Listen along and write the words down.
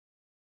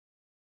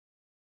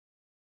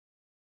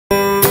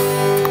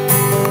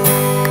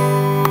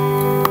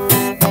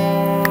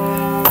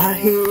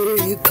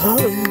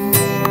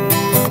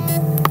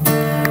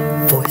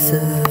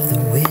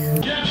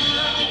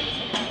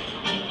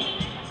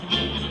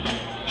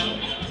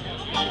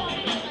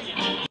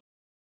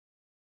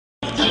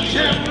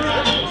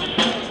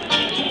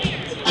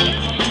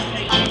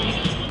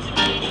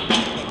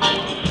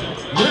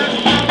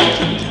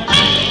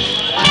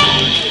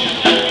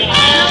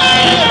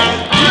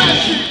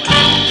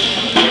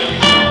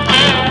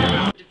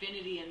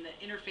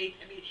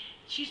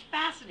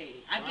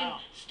fascinating. I've been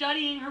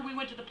studying her. We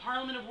went to the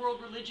Parliament of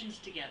World Religions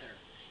together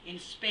in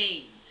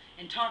Spain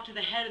and talked to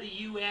the head of the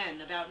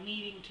UN about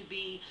needing to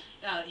be,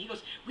 he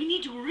goes, we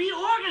need to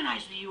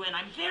reorganize the UN.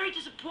 I'm very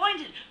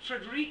disappointed.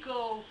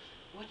 Federico,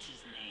 what's his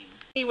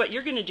name? What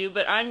you're going to do,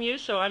 but I'm you,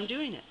 so I'm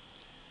doing it.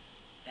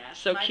 That's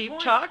so my keep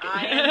point. talking.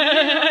 I am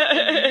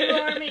you, and you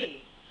are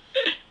me.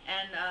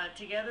 And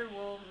together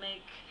we'll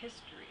make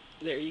history.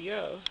 There you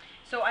go.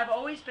 So I've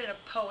always been a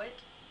poet,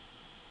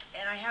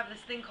 and I have this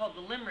thing called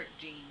the limerick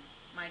gene.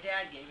 My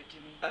dad gave it to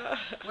me,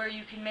 where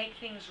you can make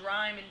things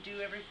rhyme and do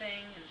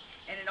everything,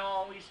 and it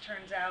always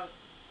turns out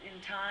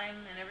in time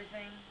and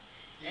everything.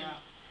 Yeah. And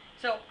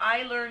so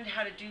I learned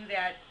how to do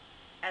that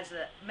as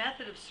a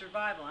method of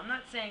survival. I'm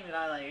not saying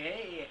that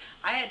hey,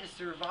 I had to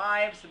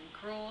survive some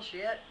cruel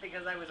shit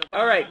because I was a...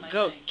 All right,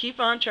 go. Keep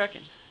on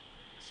trucking.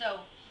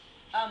 So,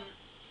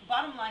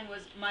 bottom line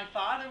was my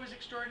father was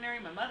extraordinary,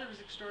 my mother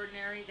was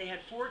extraordinary. They had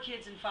 4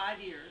 kids in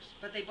 5 years,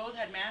 but they both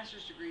had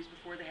master's degrees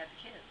before they had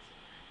the kids.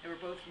 They were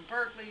both from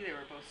Berkeley, they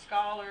were both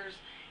scholars.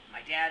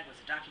 My dad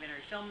was a documentary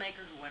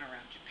filmmaker who went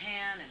around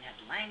Japan and had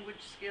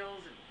language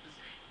skills. And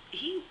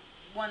he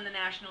won the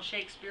National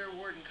Shakespeare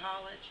Award in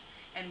college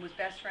and was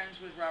best friends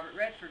with Robert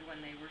Redford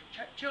when they were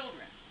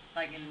children,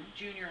 like in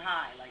junior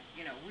high, like,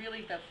 you know,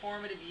 really the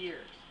formative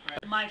years. Right.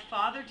 My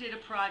father did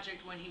a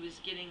project when he was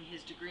getting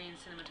his degree in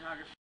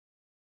cinematography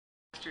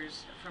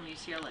from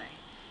UCLA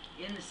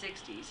in the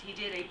 60s. He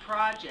did a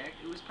project,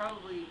 it was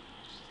probably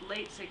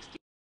late 60s,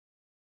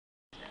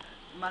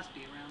 must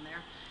be around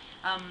there.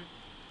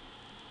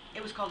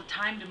 It was called A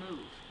Time to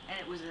Move, and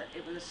it was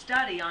a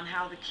study on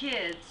how the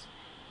kids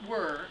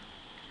were,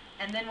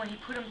 and then when he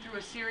put them through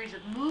a series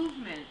of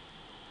movement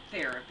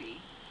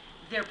therapy,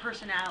 their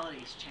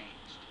personalities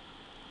changed.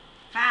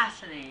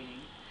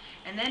 Fascinating.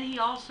 And then he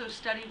also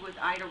studied with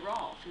Ida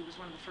Rolf. He was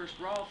one of the first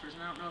Rolfers,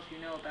 and I don't know if you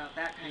know about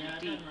that kind of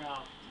deep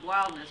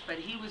wildness, but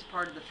he was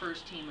part of the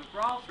first team of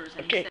Rolfers.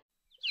 And Okay. He said,